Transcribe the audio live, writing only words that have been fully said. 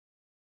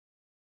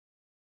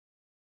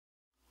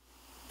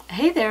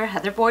Hey there,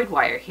 Heather Boyd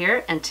Wire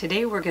here, and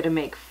today we're going to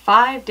make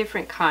 5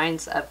 different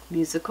kinds of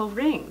musical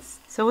rings.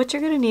 So what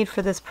you're going to need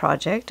for this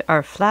project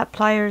are flat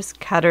pliers,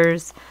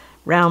 cutters,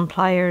 round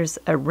pliers,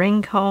 a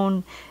ring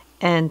cone,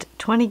 and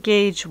 20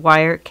 gauge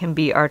wire. Can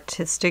be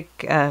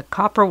artistic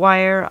copper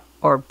wire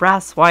or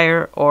brass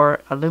wire or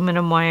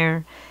aluminum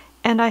wire,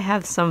 and I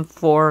have some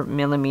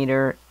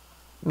 4mm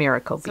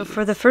miracle beads. So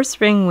for the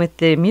first ring with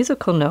the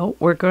musical note,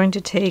 we're going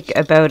to take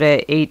about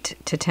a 8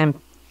 to 10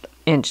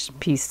 inch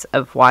piece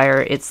of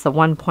wire. It's the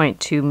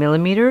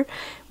 1.2mm,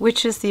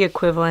 which is the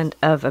equivalent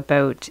of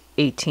about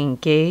 18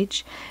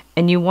 gauge,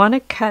 and you want to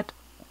cut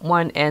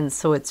one end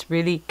so it's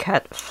really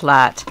cut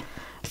flat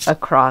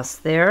across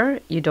there.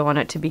 You don't want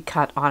it to be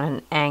cut on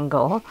an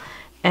angle,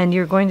 and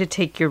you're going to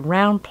take your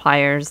round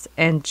pliers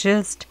and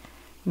just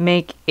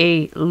make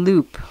a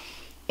loop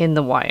in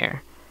the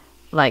wire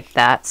like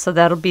that. So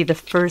that'll be the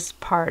first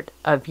part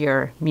of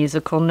your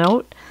musical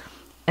note,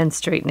 and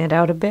straighten it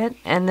out a bit.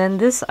 And then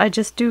this I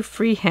just do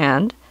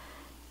freehand,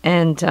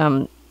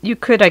 and you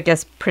could, I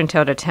guess, print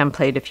out a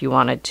template if you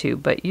wanted to,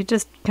 but you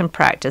just can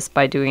practice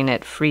by doing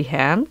it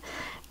freehand.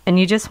 And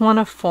you just want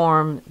to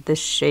form the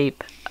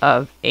shape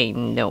of a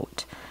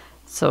note.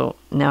 So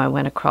now I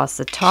went across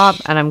the top,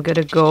 and I'm going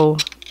to go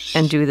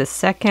and do the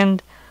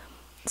second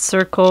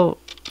circle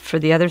for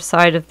the other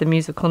side of the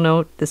musical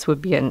note. This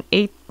would be an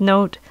 8th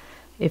note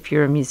if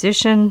you're a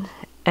musician.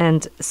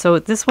 And so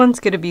this one's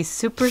going to be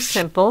super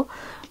simple.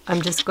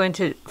 I'm just going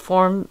to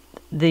form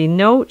the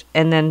note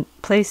and then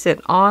place it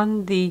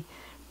on the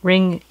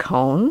ring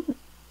cone.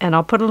 And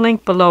I'll put a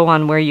link below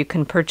on where you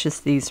can purchase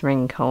these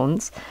ring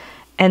cones.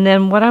 And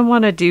then what I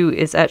want to do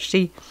is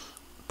actually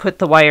put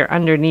the wire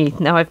underneath.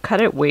 Now I've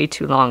cut it way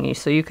too long,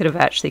 so you could have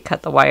actually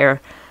cut the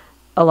wire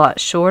a lot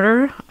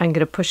shorter. I'm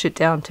going to push it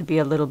down to be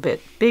a little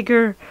bit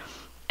bigger.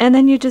 And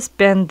then you just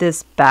bend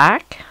this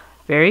back.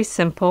 Very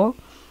simple.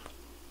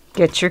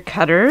 Get your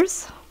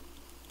cutters,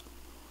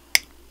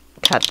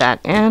 cut that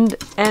end,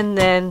 and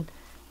then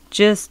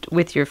just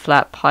with your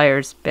flat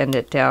pliers bend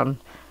it down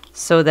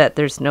so that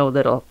there's no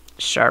little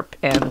sharp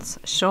ends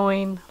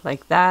showing,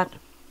 like that.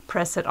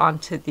 Press it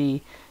onto the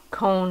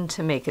cone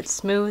to make it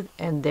smooth,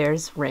 and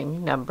there's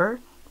ring number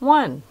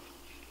 1.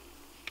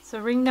 So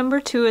ring number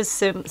 2 is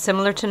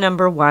similar to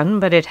number 1,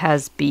 but it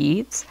has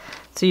beads.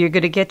 So you're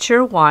going to get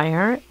your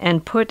wire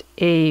and put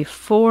a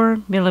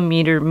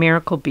 4mm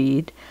miracle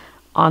bead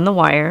on the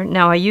wire.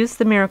 Now I use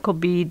the miracle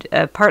bead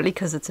partly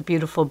because it's a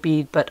beautiful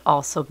bead, but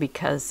also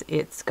because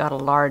it's got a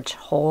large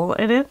hole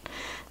in it.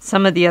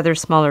 Some of the other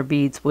smaller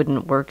beads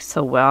wouldn't work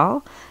so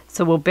well.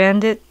 So we'll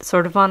bend it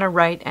sort of on a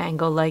right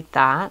angle like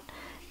that,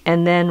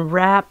 and then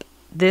wrap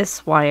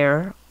this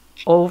wire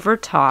over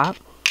top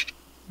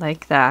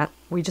like that.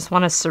 We just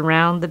want to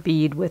surround the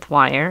bead with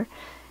wire,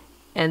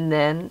 and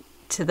then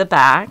to the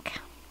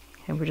back,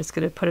 and we're just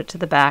going to put it to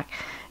the back,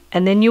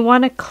 and then you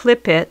want to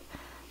clip it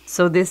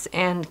so this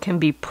end can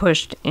be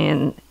pushed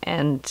in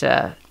and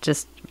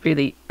just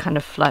really kind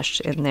of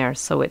flush in there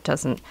so it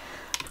doesn't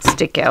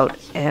stick out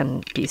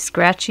and be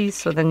scratchy.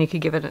 So then you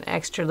could give it an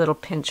extra little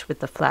pinch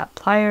with the flat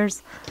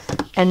pliers.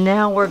 And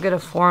now we're going to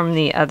form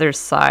the other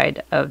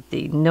side of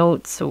the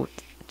note. So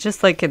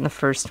just like in the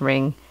first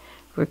ring,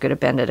 we're going to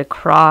bend it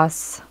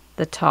across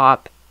the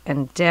top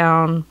and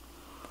down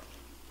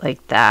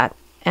like that.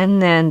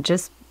 And then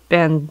just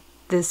bend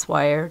this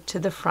wire to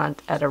the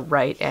front at a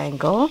right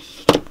angle,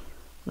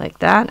 like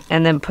that,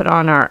 and then put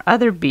on our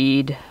other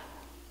bead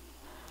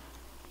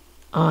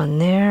on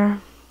there,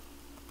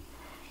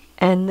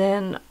 and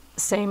then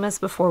same as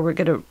before, we're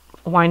going to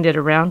wind it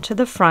around to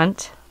the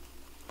front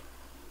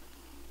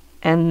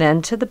and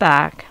then to the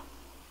back.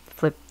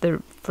 Flip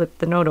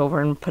the note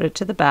over and put it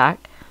to the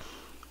back.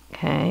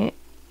 Okay,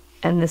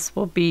 and this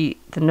will be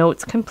the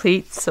notes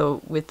complete,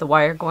 so with the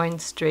wire going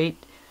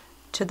straight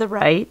to the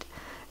right.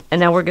 And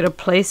now we're going to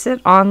place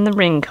it on the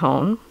ring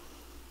cone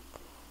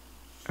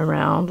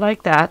around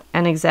like that,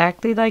 and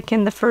exactly like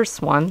in the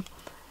first one,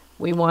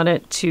 we want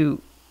it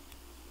to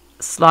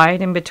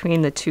slide in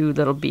between the two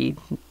little bead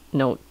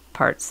note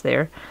parts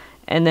there,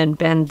 and then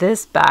bend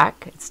this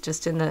back. It's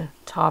just in the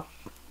top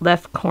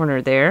left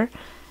corner there.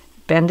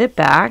 Bend it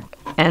back,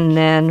 and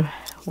then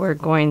we're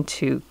going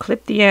to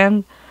clip the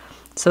end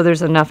so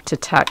there's enough to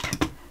tuck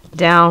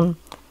down,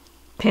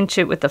 pinch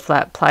it with the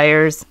flat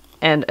pliers,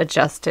 and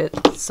adjust it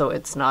so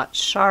it's not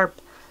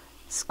sharp.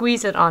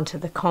 Squeeze it onto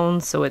the cone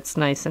so it's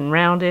nice and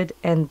rounded,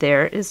 and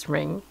there is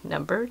ring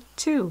number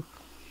 2.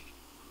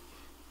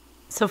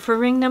 So for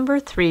ring number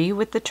 3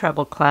 with the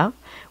treble clef,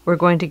 we're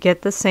going to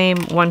get the same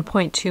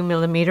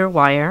 1.2mm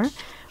wire,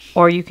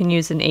 or you can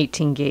use an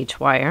 18 gauge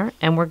wire,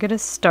 and we're going to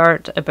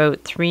start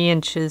about 3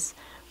 inches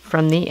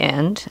from the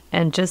end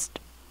and just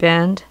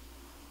bend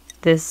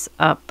this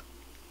up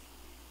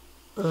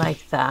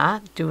like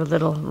that. Do a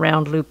little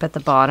round loop at the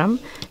bottom,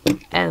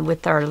 and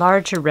with our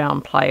larger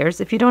round pliers,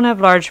 if you don't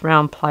have large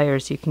round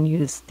pliers, you can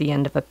use the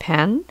end of a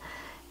pen.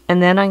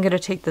 And then I'm going to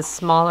take the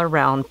smaller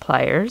round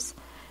pliers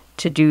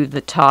to do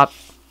the top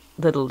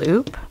little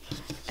loop,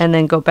 and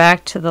then go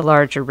back to the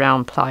larger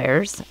round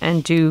pliers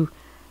and do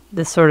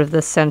the sort of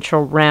the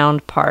central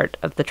round part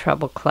of the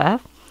treble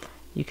clef.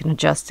 You can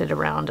adjust it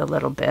around a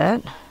little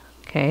bit.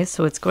 Okay,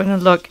 so it's going to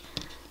look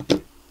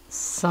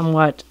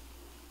somewhat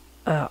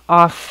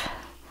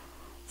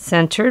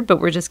off-centered, but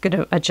we're just going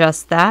to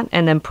adjust that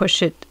and then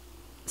push it,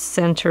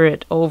 center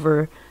it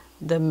over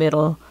the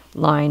middle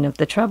line of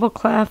the treble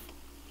clef.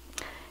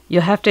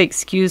 You'll have to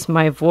excuse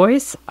my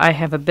voice. I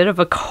have a bit of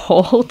a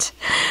cold,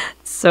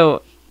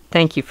 so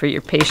thank you for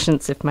your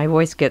patience if my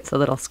voice gets a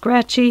little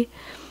scratchy.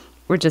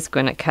 We're just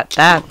going to cut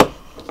that.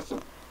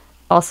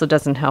 Also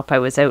doesn't help, I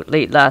was out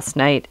late last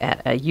night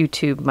at a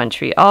YouTube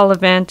Montreal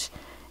event,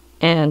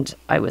 and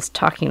I was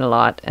talking a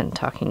lot and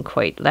talking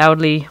quite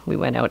loudly. We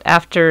went out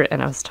after,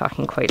 and I was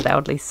talking quite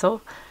loudly, so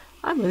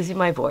I'm losing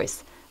my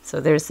voice. So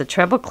there's the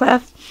treble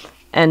clef,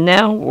 and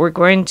now we're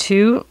going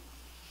to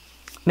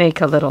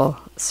make a little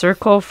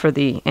circle for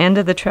the end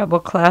of the treble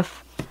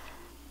clef,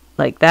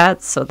 like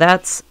that. So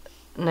that's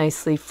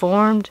nicely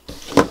formed,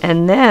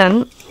 and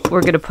then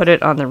we're going to put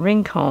it on the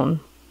ring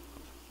cone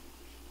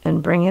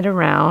and bring it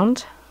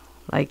around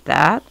like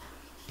that.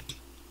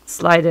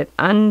 Slide it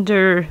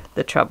under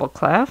the treble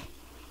clef.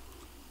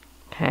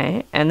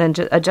 Okay, and then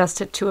just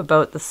adjust it to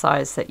about the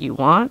size that you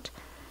want.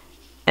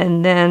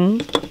 And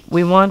then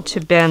we want to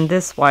bend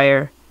this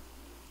wire,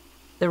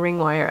 the ring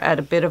wire, at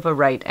a bit of a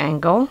right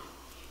angle.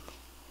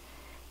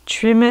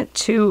 Trim it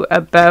to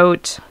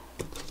about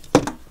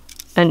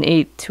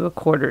 1/8 to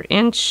 1/4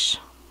 inch,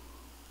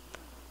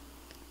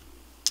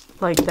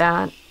 like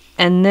that.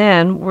 And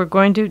then we're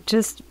going to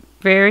just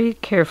very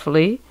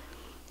carefully,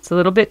 it's a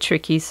little bit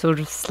tricky, so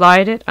to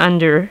slide it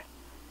under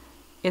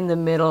in the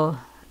middle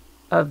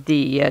of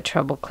the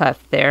treble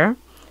clef there.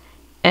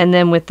 And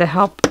then with the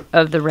help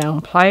of the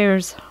round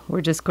pliers,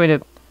 we're just going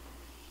to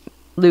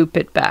loop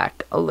it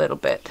back a little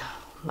bit,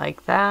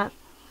 like that.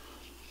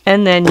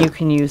 And then you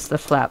can use the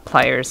flat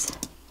pliers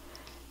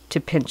to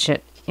pinch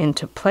it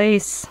into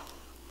place.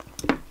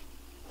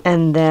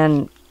 And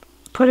then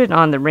put it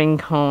on the ring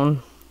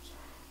cone,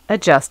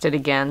 adjust it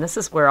again. This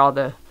is where all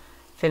the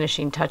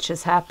finishing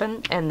touches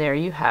happen, and there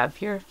you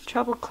have your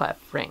treble clef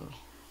ring.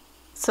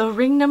 So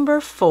ring number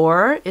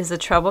 4 is a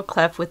treble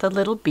clef with a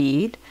little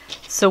bead.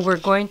 So we're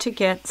going to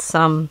get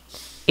some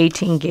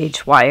 18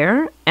 gauge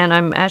wire, and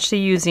I'm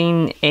actually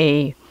using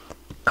a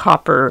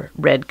copper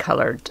red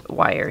colored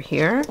wire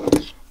here.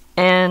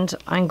 And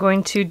I'm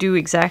going to do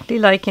exactly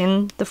like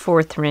in the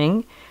 4th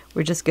ring.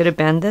 We're just going to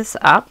bend this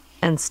up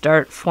and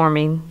start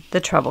forming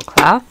the treble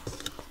clef.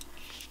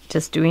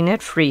 Just doing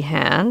it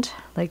freehand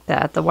like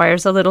that. The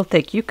wire's a little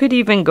thick. You could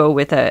even go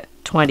with a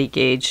 20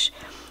 gauge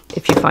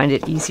if you find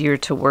it easier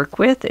to work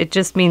with. It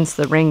just means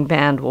the ring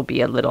band will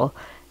be a little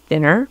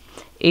thinner.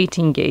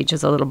 18 gauge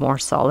is a little more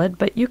solid,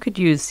 but you could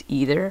use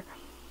either.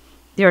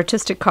 The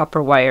artistic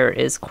copper wire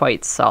is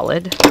quite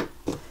solid.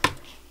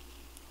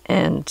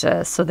 And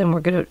so then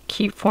we're going to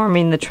keep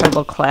forming the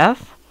treble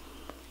clef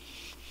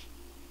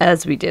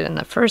as we did in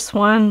the first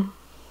one.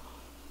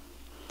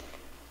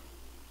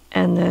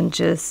 And then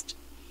just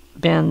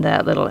bend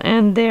that little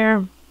end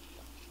there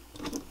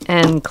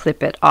and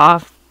clip it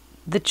off.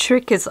 The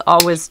trick is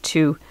always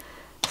to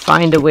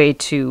find a way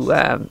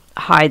to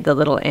hide the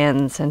little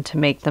ends and to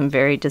make them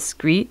very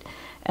discreet,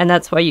 and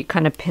that's why you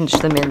kind of pinch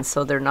them in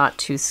so they're not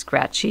too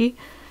scratchy.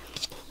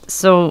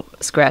 So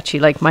scratchy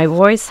like my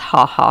voice,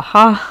 ha ha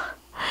ha.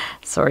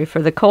 Sorry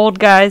for the cold,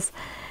 guys.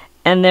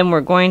 And then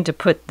we're going to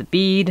put the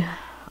bead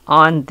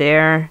on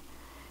there,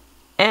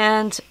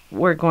 and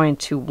we're going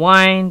to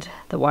wind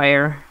the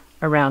wire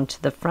around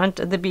to the front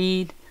of the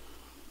bead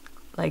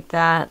like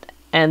that,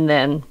 and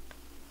then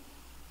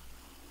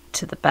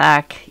to the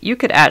back. You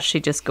could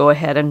actually just go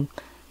ahead and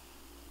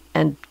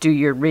do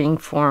your ring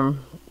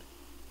form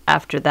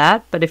after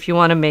that, but if you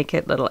want to make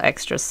it a little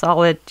extra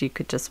solid, you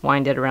could just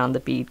wind it around the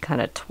bead kind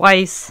of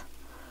twice.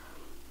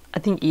 I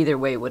think either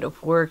way would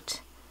have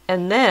worked.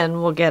 And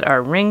then we'll get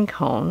our ring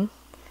cone,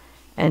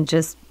 and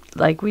just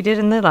like we did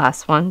in the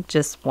last one,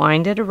 just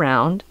wind it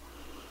around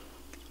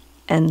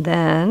and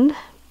then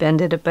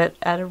bend it a bit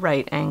at a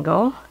right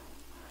angle,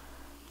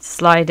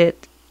 slide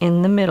it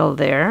in the middle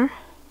there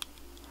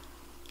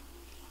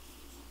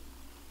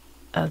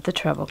of the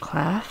treble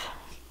clef,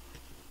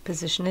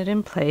 position it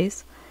in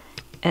place,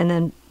 and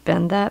then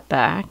bend that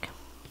back.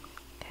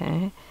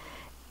 Okay,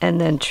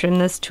 and then trim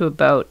this to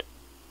about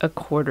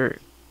 1/4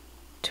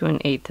 to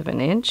 1/8 of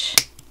an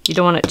inch. You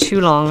don't want it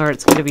too long or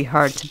it's going to be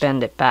hard to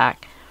bend it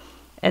back.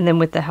 And then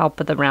with the help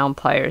of the round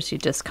pliers, you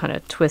just kind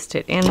of twist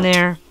it in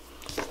there.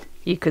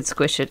 You could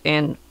squish it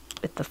in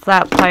with the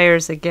flat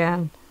pliers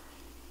again,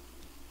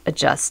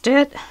 adjust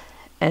it,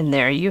 and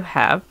there you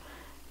have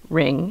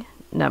ring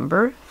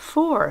number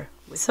 4.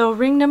 So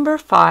ring number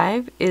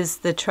 5 is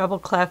the treble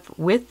clef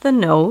with the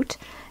note,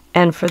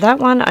 and for that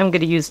one I'm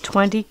going to use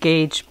 20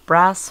 gauge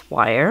brass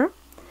wire.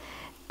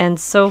 And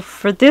so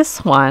for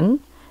this one,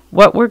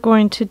 what we're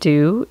going to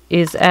do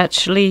is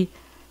actually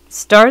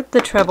start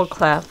the treble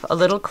clef a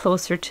little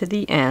closer to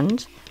the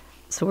end.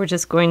 So we're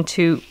just going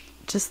to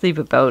just leave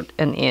about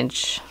 1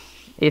 inch,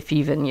 if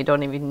even. You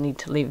don't even need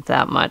to leave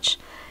that much.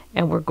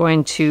 and we're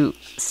going to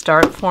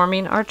start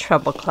forming our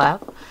treble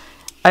clef.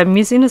 I'm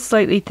using a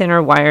slightly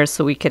thinner wire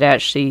so we could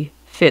actually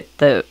fit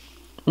the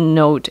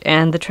note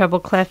and the treble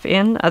clef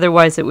in.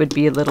 Otherwise it would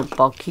be a little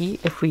bulky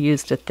if we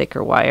used a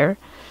thicker wire.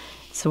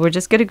 So we're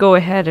just going to go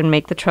ahead and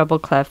make the treble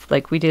clef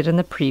like we did in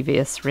the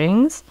previous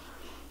rings.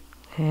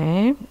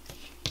 Okay,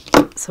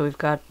 so we've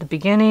got the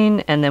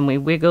beginning, and then we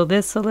wiggle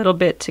this a little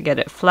bit to get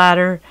it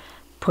flatter,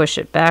 push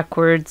it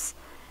backwards,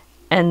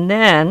 and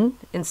then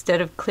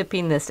instead of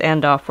clipping this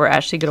end off, we're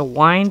actually going to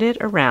wind it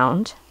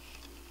around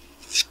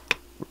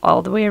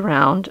all the way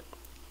around,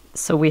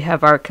 so we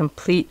have our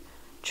complete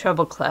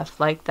treble clef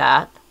like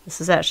that. This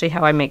is actually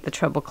how I make the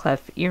treble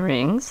clef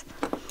earrings.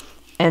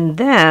 And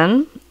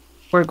then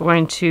we're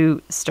going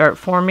to start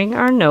forming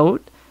our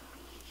note.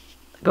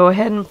 Go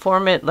ahead and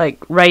form it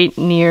like right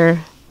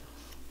near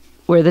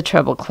where the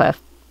treble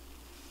clef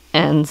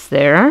ends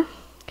there.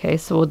 Okay,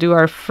 so we'll do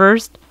our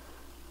first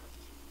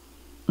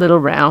little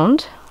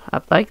round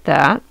up like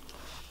that.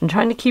 I'm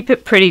trying to keep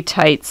it pretty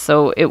tight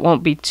so it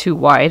won't be too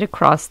wide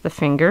across the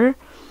finger.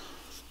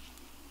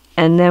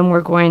 And then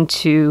we're going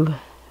to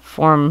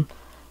form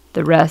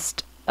the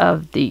rest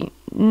of the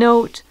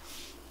note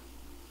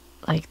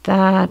like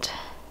that.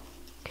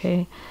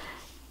 Okay,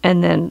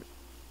 and then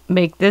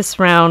make this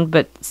round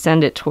but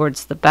send it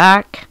towards the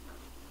back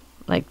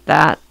like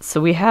that.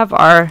 So we have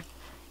our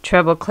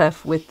treble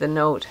clef with the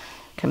note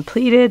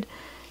completed.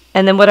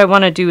 And then what I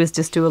want to do is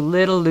just do a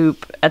little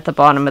loop at the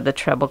bottom of the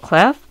treble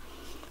clef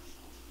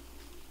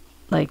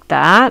like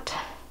that,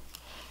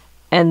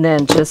 and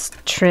then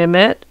just trim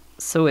it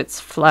so it's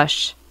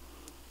flush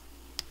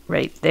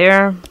right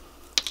there.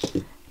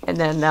 And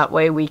then that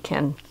way we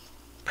can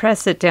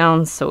press it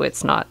down so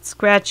it's not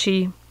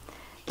scratchy.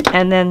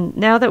 And then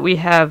now that we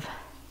have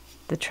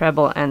the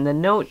treble and the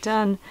note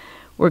done,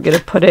 we're going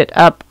to put it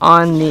up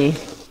on the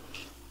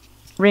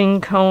ring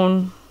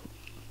cone,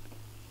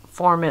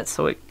 form it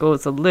so it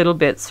goes a little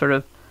bit sort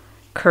of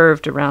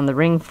curved around the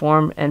ring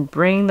form, and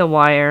bring the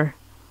wire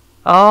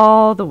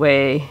all the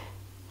way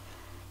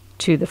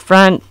to the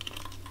front.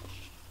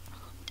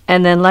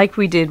 And then like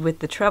we did with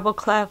the treble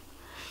clef,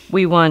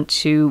 we want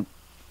to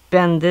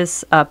bend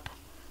this up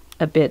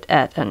a bit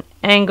at an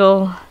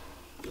angle.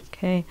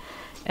 Okay,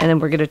 and then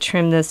we're going to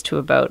trim this to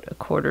about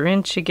 1/4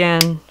 inch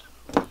again,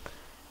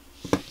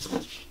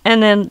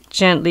 and then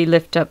gently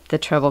lift up the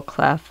treble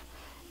clef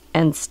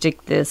and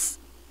stick this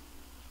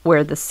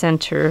where the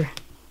center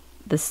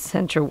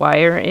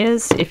wire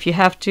is. If you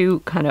have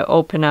to kind of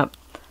open up,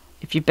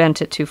 if you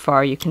bent it too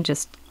far, you can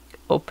just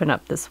open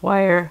up this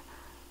wire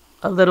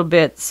a little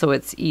bit so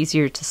it's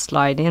easier to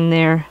slide in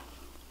there.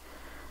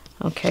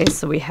 Okay,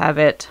 so we have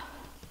it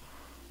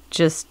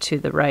just to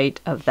the right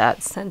of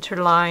that center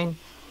line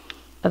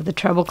of the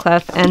treble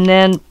clef, and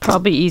then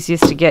probably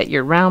easiest to get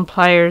your round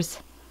pliers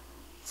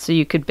so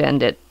you could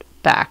bend it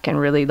back and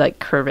really like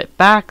curve it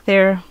back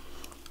there.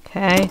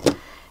 Okay,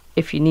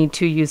 if you need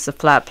to, use the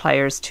flat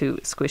pliers to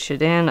squish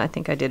it in. I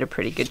think I did a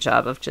pretty good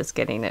job of just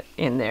getting it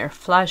in there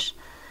flush.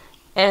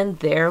 And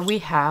there we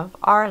have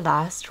our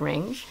last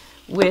ring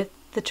with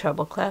the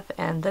treble clef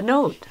and the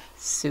note.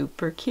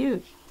 Super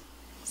cute.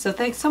 So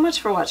thanks so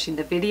much for watching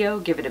the video.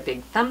 Give it a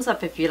big thumbs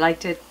up if you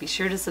liked it. Be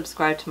sure to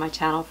subscribe to my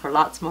channel for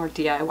lots more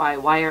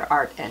DIY wire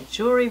art and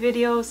jewelry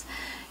videos.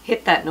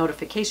 Hit that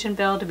notification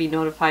bell to be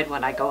notified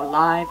when I go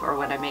live or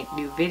when I make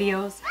new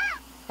videos.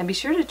 And be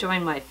sure to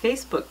join my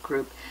Facebook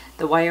group,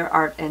 the Wire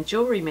Art and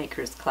Jewelry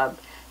Makers Club,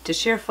 to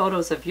share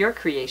photos of your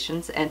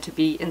creations and to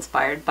be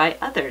inspired by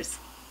others.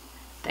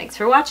 Thanks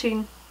for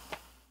watching.